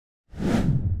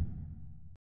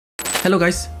Hello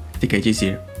guys, TKG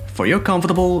here for your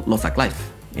comfortable LostArk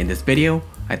life. In this video,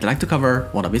 I'd like to cover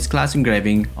one of its class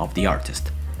engraving of the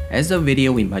artist, as the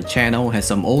video in my channel has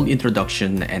some old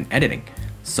introduction and editing,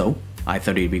 so I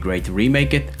thought it'd be great to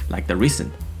remake it like the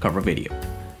recent cover video.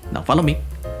 Now follow me,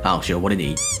 I'll show what it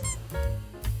needs.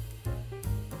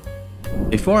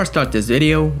 Before I start this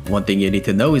video, one thing you need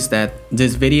to know is that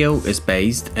this video is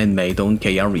based and made on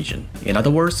KR region. In other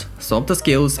words, some of the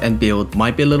skills and build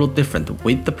might be a little different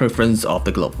with the preference of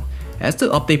the global, as the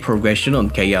update progression on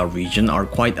KR region are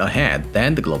quite ahead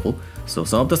than the global, so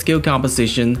some of the skill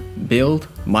composition build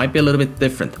might be a little bit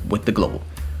different with the global.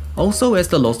 Also, as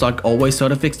the LostArk always try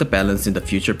to fix the balance in the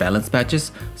future balance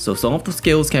patches, so some of the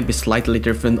skills can be slightly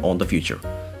different on the future.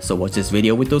 So watch this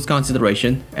video with those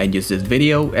consideration and use this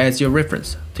video as your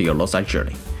reference to your LostArk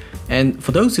journey. And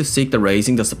for those who seek the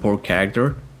raising the support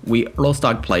character, we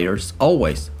LostArk players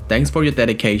always thanks for your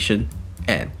dedication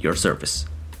and your service.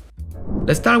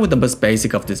 Let's start with the most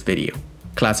basic of this video.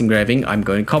 Class engraving I'm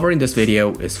going to cover in this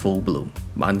video is Full Bloom,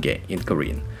 Mange in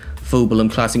Korean. Full Bloom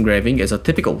class engraving is a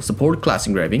typical support class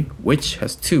engraving which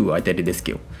has two identity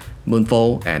skills,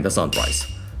 Moonfall and the Sunrise.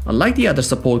 Unlike the other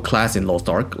support class in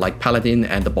LostArk like Paladin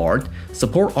and the Bard,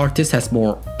 support artist has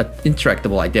more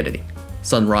interactable identity.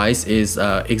 Sunrise is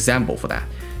an example for that.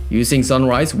 Using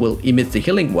Sunrise will emit the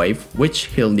healing wave which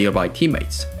heal nearby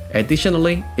teammates.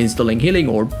 Additionally, installing healing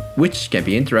orb which can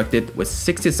be interacted with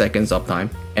 60 seconds uptime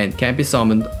and can be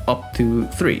summoned up to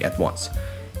 3 at once.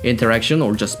 Interaction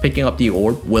or just picking up the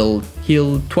orb will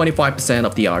heal 25%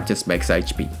 of the artist's max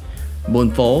HP.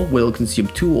 Moonfall will consume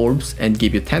 2 orbs and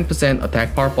give you 10%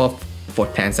 attack power buff for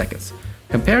 10 seconds.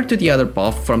 Compared to the other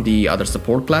buff from the other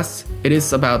support class, it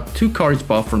is about 2 courage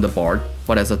buff from the Bard,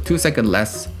 but has a 2-second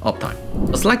less uptime.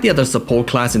 Just like the other support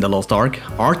class in the LostArk,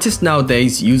 artists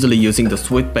nowadays usually using the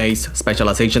Swift-based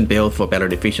specialization build for better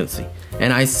efficiency.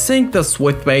 And I think the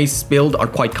Swift-based build are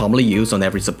quite commonly used on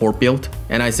every support build,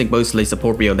 and I think mostly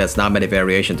support build has not many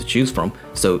variations to choose from,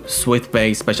 so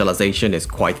Swift-based specialization is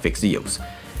quite fixed to use.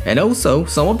 And also,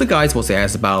 some of the guys will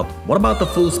ask about, what about the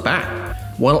full spec?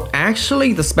 Well,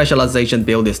 actually the specialization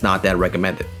build is not that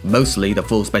recommended. Mostly the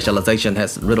full specialization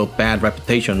has little bad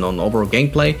reputation on overall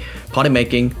gameplay, party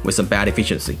making with some bad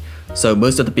efficiency. So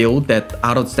most of the build that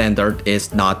out of standard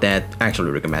is not that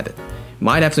actually recommended.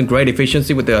 Might have some great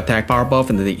efficiency with the attack power buff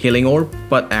and the healing orb,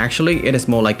 but actually it is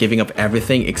more like giving up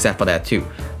everything except for that too.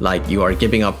 Like you are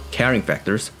giving up carrying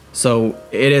factors. So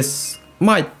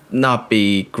might not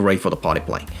be great for the party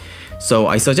playing. So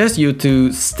I suggest you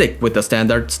to stick with the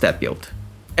standard stat build.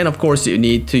 And of course you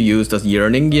need to use the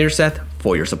Yearning gear set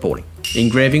for your supporting.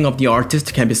 Engraving of the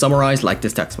artist can be summarized like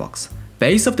this text box.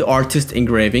 Base of the artist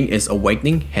engraving is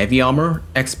Awakening, Heavy Armor,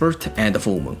 Expert, and the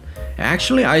Full Moon.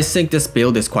 Actually, I think this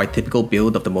build is quite typical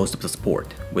build of the most of the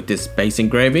support. With this base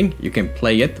engraving, you can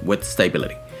play it with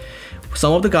stability.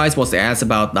 Some of the guys was asked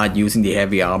about not using the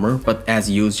heavy armor, but as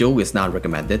usual is not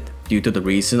recommended due to the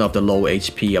reason of the low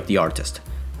HP of the artist.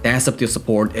 Dash up the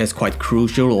support is quite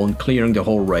crucial on clearing the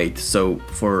whole raid, so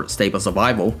for stable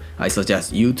survival, I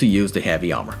suggest you to use the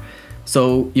heavy armor.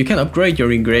 So you can upgrade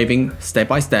your engraving step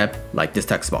by step like this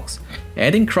text box.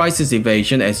 Adding Crisis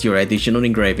Evasion as your additional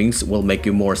engravings will make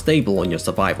you more stable on your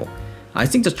survival. I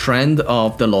think the trend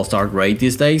of the LostArk raid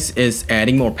these days is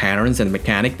adding more patterns and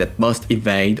mechanic that must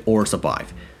evade or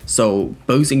survive. So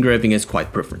both engraving is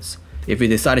quite preference. If you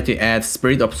decided to add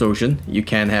Spirit Absorption, you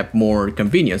can have more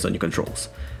convenience on your controls.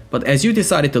 But as you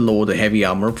decided to lower the heavy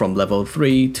armor from level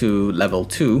 3 to level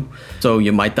 2, so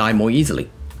you might die more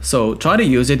easily. So try to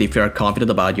use it if you are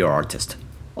confident about your artist.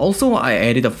 Also, I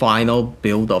added a final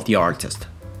build of the artist.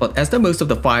 But as the most of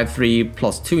the 5-3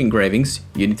 plus 2 engravings,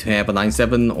 you need to have a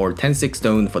 9-7 or 10-6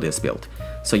 stone for this build.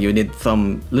 So you need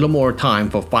some little more time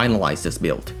for finalize this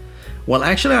build. Well,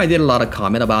 actually I did a lot of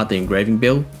comment about the engraving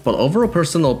build, but overall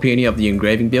personal opinion of the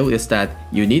engraving build is that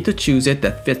you need to choose it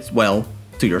that fits well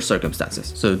to your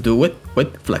circumstances. So do it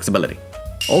with flexibility.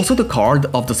 Also, the card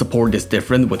of the support is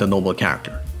different with a normal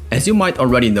character. As you might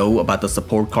already know about the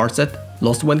support card set,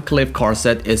 Lost Wind Cliff card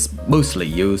set is mostly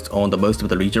used on the most of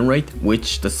the region raid,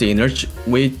 which the synergy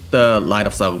with the Light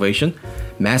of Salvation,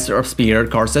 Master of Spear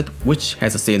card set, which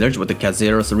has a synergy with the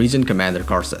Kazero's region commander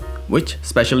card set, which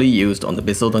specially used on the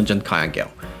Bissell Dungeon Kayangel.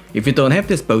 If you don't have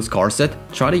this both card set,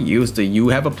 try to use the You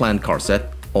Have a Plan card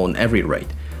set on every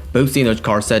raid. Both synergy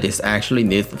card set is actually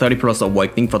needs 30 plus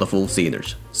awakening for the full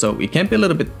synergy, so it can be a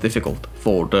little bit difficult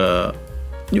for the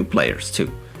new players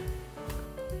too.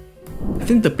 I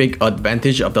think the big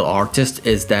advantage of the artist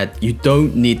is that you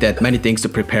don't need that many things to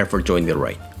prepare for joining the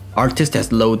raid. Artist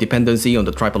has low dependency on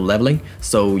the tribal leveling,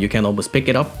 so you can almost pick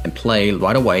it up and play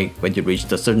right away when you reach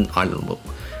the certain island level.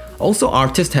 Also,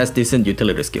 Artist has decent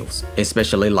utility skills,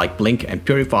 especially like Blink and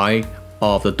Purify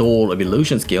of the Door of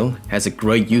Illusion skill has a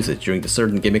great usage during the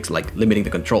certain gimmicks like limiting the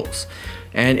controls.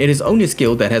 And it is only a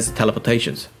skill that has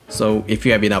teleportations, so if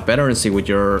you have enough veterancy with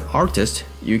your Artist,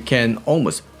 you can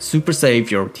almost super save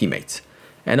your teammates.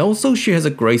 And also she has a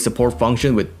great support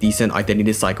function with decent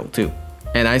identity cycle too.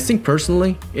 And I think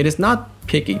personally, it is not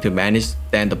picky to manage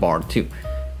than the Bard too.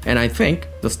 And I think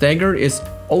the Stagger is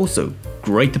also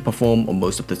great to perform on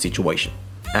most of the situation.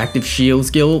 Active shield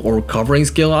skill or covering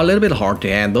skill are a little bit hard to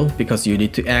handle because you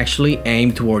need to actually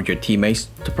aim toward your teammates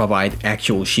to provide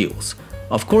actual shields.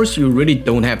 Of course, you really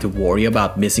don't have to worry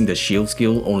about missing the shield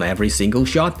skill on every single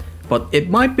shot, but it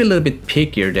might be a little bit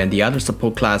pickier than the other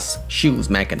support class shields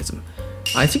mechanism.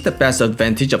 I think the best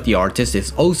advantage of the Artist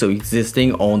is also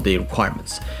existing on the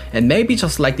requirements. And maybe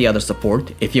just like the other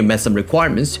support, if you mess some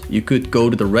requirements, you could go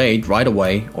to the raid right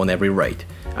away on every raid.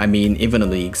 I mean, even on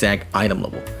the exact item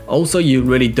level. Also, you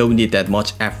really don't need that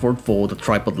much effort for the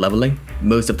tripod leveling.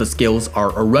 Most of the skills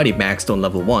are already maxed on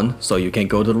level 1, so you can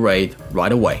go to the raid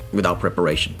right away without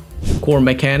preparation. Core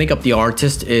mechanic of the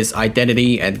Artist is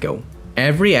identity and go.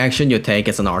 Every action you take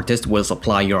as an Artist will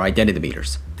supply your identity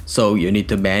meters. So you need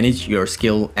to manage your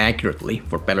skill accurately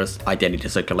for better identity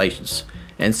circulations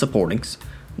and supportings.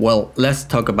 Well, let's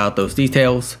talk about those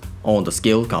details on the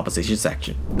skill composition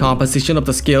section. Composition of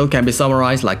the skill can be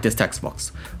summarized like this text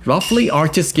box. Roughly,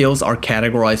 Artist skills are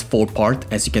categorized 4-part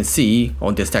as you can see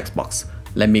on this text box.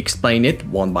 Let me explain it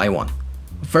one by one.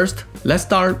 First, let's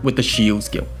start with the shield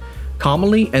skill.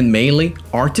 Commonly and mainly,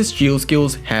 Artist shield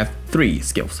skills have 3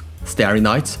 skills: Starry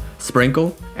Nights,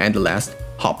 Sprinkle, and the last,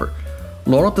 Hopper.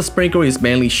 Lore of the Sprinkle is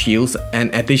mainly shields and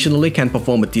additionally can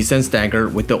perform a decent stagger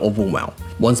with the Overwhelm.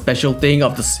 One special thing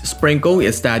of the Sprinkle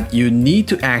is that you need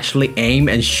to actually aim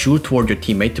and shoot toward your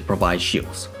teammate to provide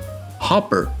shields.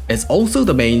 Hopper is also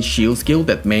the main shield skill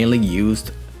that mainly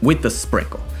used with the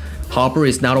Sprinkle. Hopper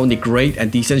is not only great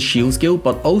and decent shield skill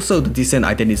but also the decent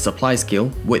identity supply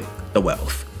skill with the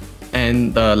Wealth.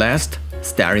 And the last,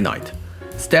 Starry Night.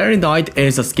 Starry Night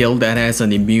is a skill that has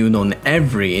an immune on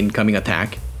every incoming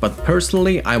attack. But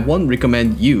personally, I won't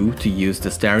recommend you to use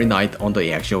the Starry Night on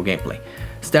the actual gameplay.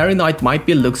 Starry Night might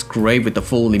be looks great with the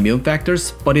full immune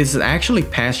factors, but it's actually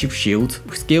passive shield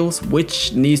skills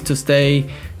which needs to stay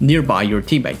nearby your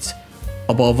teammates.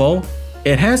 Above all,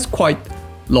 it has quite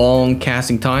long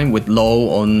casting time with low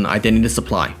on identity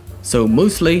supply. So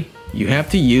mostly, you have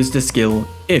to use the skill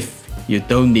if you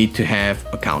don't need to have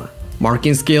a counter.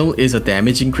 Marking skill is a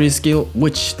damage increase skill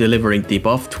which delivering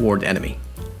debuff toward enemy.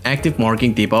 Active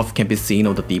marking debuff can be seen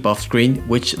on the debuff screen,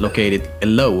 which located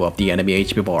below of the enemy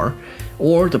HP bar,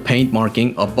 or the paint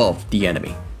marking above the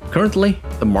enemy. Currently,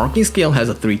 the marking skill has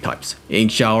 3 types: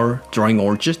 Ink Shower, Drawing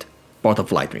Orchid,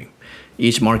 Butterfly Dream.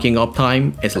 Each marking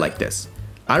uptime is like this.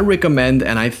 I recommend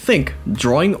and I think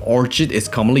Drawing Orchid is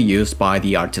commonly used by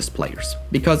the Artist players,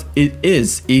 because it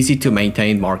is easy to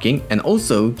maintain marking and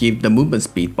also give the movement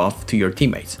speed buff to your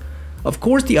teammates. Of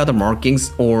course, the other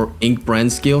markings or ink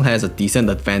brand skill has a decent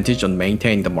advantage on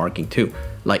maintaining the marking too.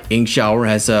 Like Ink Shower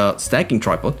has a stacking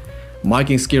tripod,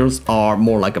 marking skills are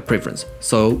more like a preference,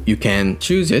 so you can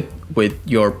choose it with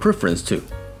your preference too.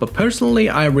 But personally,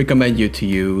 I recommend you to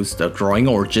use the Drawing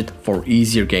Orchid for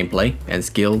easier gameplay and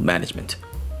skill management.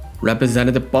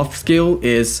 Representative buff skill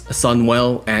is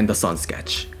Sunwell and the Sun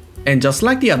Sketch. And just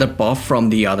like the other buff from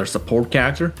the other support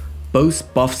character,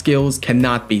 both buff skills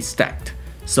cannot be stacked.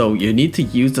 So you need to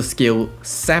use the skill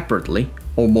separately,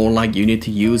 or more like you need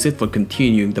to use it for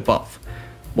continuing the buff.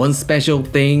 One special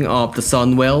thing of the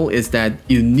Sunwell is that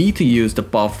you need to use the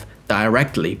buff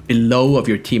directly below of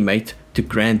your teammate to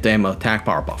grant them an attack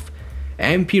power buff.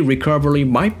 MP recovery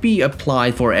might be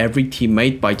applied for every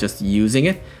teammate by just using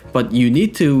it, but you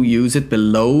need to use it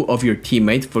below of your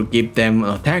teammate for give them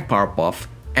an attack power buff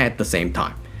at the same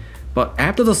time. But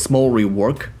after the small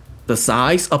rework, the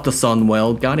size of the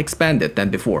Sunwell got expanded than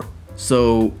before,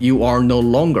 so you are no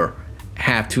longer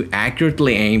have to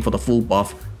accurately aim for the full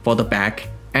buff for the back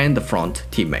and the front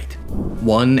teammate.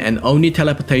 One and only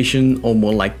teleportation, or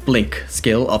more like blink,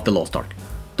 skill of the LostArk.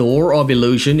 Door of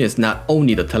Illusion is not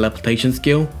only the teleportation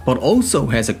skill, but also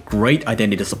has a great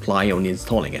identity supply on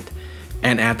installing it.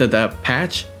 And after the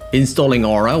patch, installing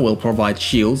Aura will provide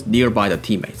shields nearby the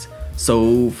teammates.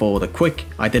 So for the quick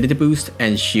identity boost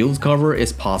and shields cover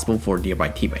is possible for nearby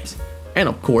teammates. And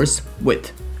of course,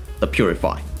 with the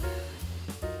Purify.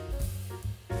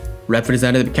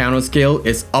 Representative counter skill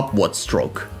is Upward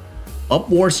Stroke.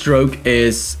 Upward Stroke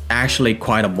is actually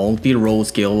quite a multi-role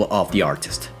skill of the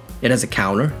Artist. It has a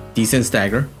counter, decent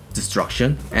stagger,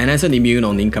 destruction, and has an immune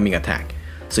on incoming attack.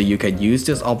 So you can use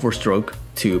this Upward Stroke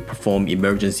to perform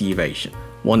emergency evasion.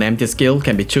 One empty skill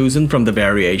can be chosen from the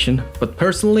variation, but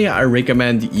personally I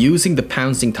recommend using the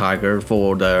Pouncing Tiger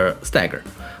for the stagger.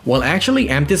 Well, actually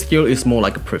empty skill is more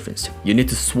like a preference. You need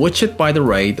to switch it by the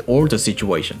raid or the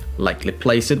situation, like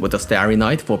replace it with a Starry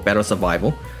Night for better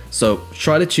survival, so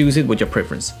try to choose it with your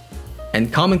preference.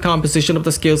 And common composition of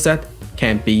the skill set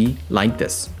can be like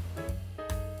this.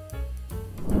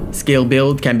 Skill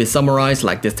build can be summarized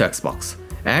like this text box.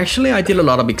 Actually, I did a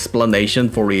lot of explanation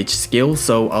for each skill,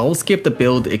 so I'll skip the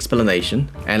build explanation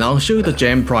and I'll show you the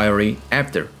gem priority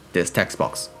after this text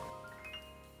box.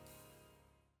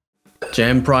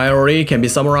 Gem priority can be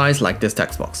summarized like this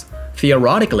text box.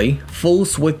 Theoretically, full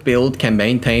swift build can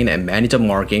maintain and manage a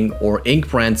marking or ink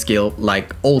brand skill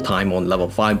like all time on level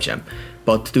 5 gem.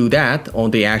 But to do that,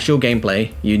 on the actual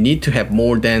gameplay, you need to have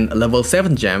more than a level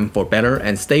 7 gem for better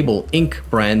and stable ink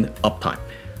brand uptime.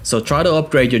 So try to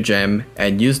upgrade your gem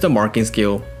and use the marking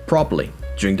skill properly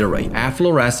during the raid.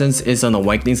 Afflorescence is an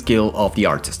awakening skill of the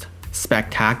artist.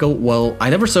 Spectacle, well,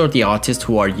 I never saw the artists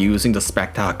who are using the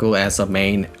spectacle as a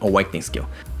main awakening skill.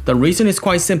 The reason is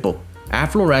quite simple.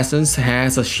 Afflorescence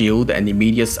has a shield and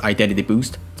immediate identity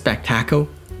boost. Spectacle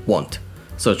won't.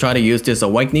 So try to use this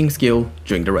awakening skill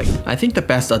during the raid. I think the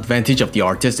best advantage of the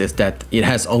artist is that it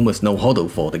has almost no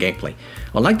HODL for the gameplay.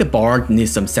 Unlike the bard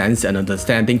needs some sense and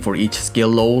understanding for each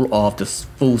skill role of the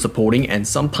full supporting, and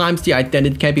sometimes the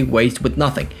identity can be wasted with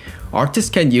nothing. Artists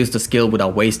can use the skill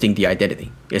without wasting the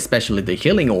identity. Especially the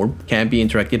healing orb can be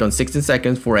interacted on 16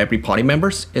 seconds for every party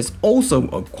members is also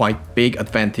a quite big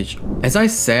advantage. As I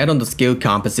said on the skill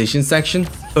composition section,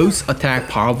 both attack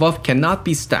power buff cannot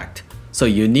be stacked. So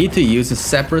you need to use it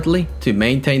separately to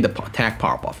maintain the attack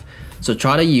power buff. So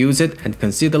try to use it and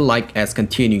consider like as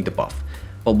continuing the buff.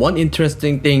 But one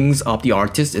interesting thing of the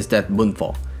artist is that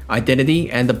Moonfall,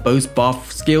 identity and the both buff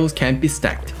skills can be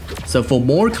stacked. So for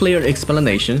more clear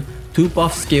explanation, two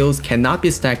buff skills cannot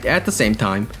be stacked at the same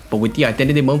time, but with the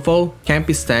identity Moonfall can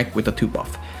be stacked with the two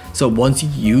buff. So once you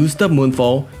use the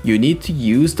Moonfall, you need to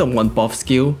use the one buff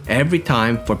skill every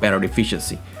time for better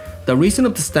efficiency. The reason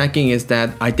of the stacking is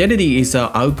that identity is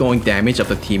outgoing damage of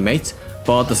the teammates,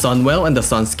 but the Sunwell and the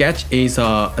Sun Sketch is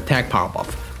attack power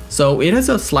buff. So it has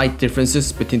a slight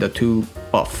differences between the two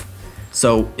buff.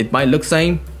 So it might look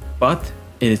same, but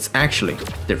it is actually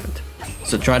different.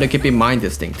 So try to keep in mind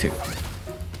this thing too.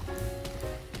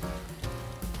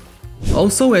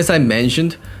 Also, as I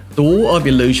mentioned, Door of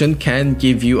Illusion can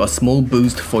give you a small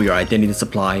boost for your identity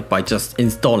supply by just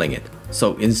installing it.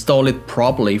 So install it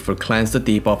properly for cleanse the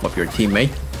debuff of your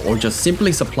teammate, or just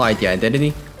simply supply the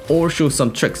identity, or show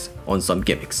some tricks on some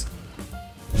gimmicks.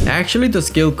 Actually, the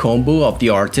skill combo of the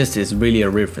artist is really a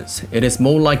reference. It is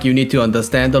more like you need to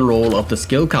understand the role of the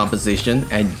skill composition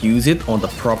and use it on the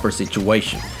proper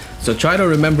situation. So try to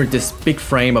remember this big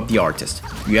frame of the artist.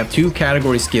 You have two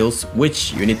category skills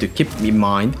which you need to keep in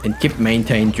mind and keep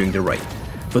maintained during the raid.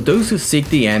 For those who seek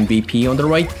the MVP on the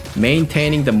raid,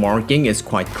 maintaining the marking is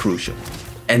quite crucial.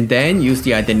 And then use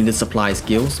the identity supply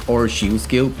skills or shield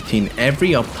skill between every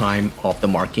uptime of the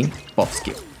marking buff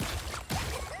skill.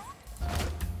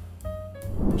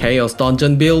 Chaos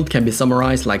Dungeon build can be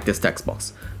summarized like this text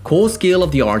box. Core skill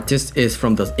of the artist is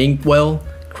from the Inkwell,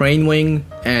 Crane Wing,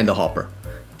 and the Hopper.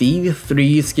 These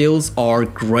three skills are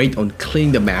great on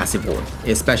cleaning the massive orb,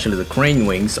 especially the Crane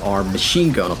Wings are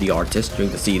machine gun of the artist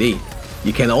during the CD.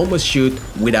 You can almost shoot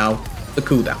without the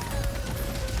cooldown.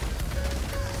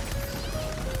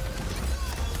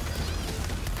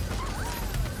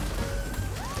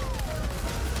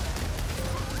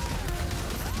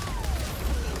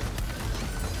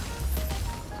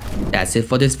 That's it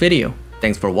for this video.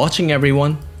 Thanks for watching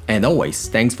everyone, and always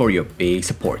thanks for your big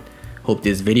support. Hope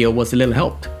this video was a little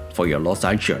help for your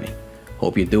LostArk journey.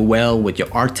 Hope you do well with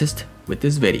your artist with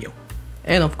this video.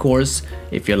 And of course,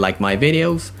 if you like my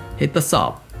videos, hit the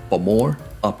sub for more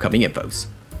upcoming infos.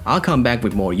 I'll come back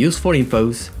with more useful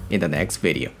infos in the next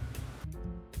video.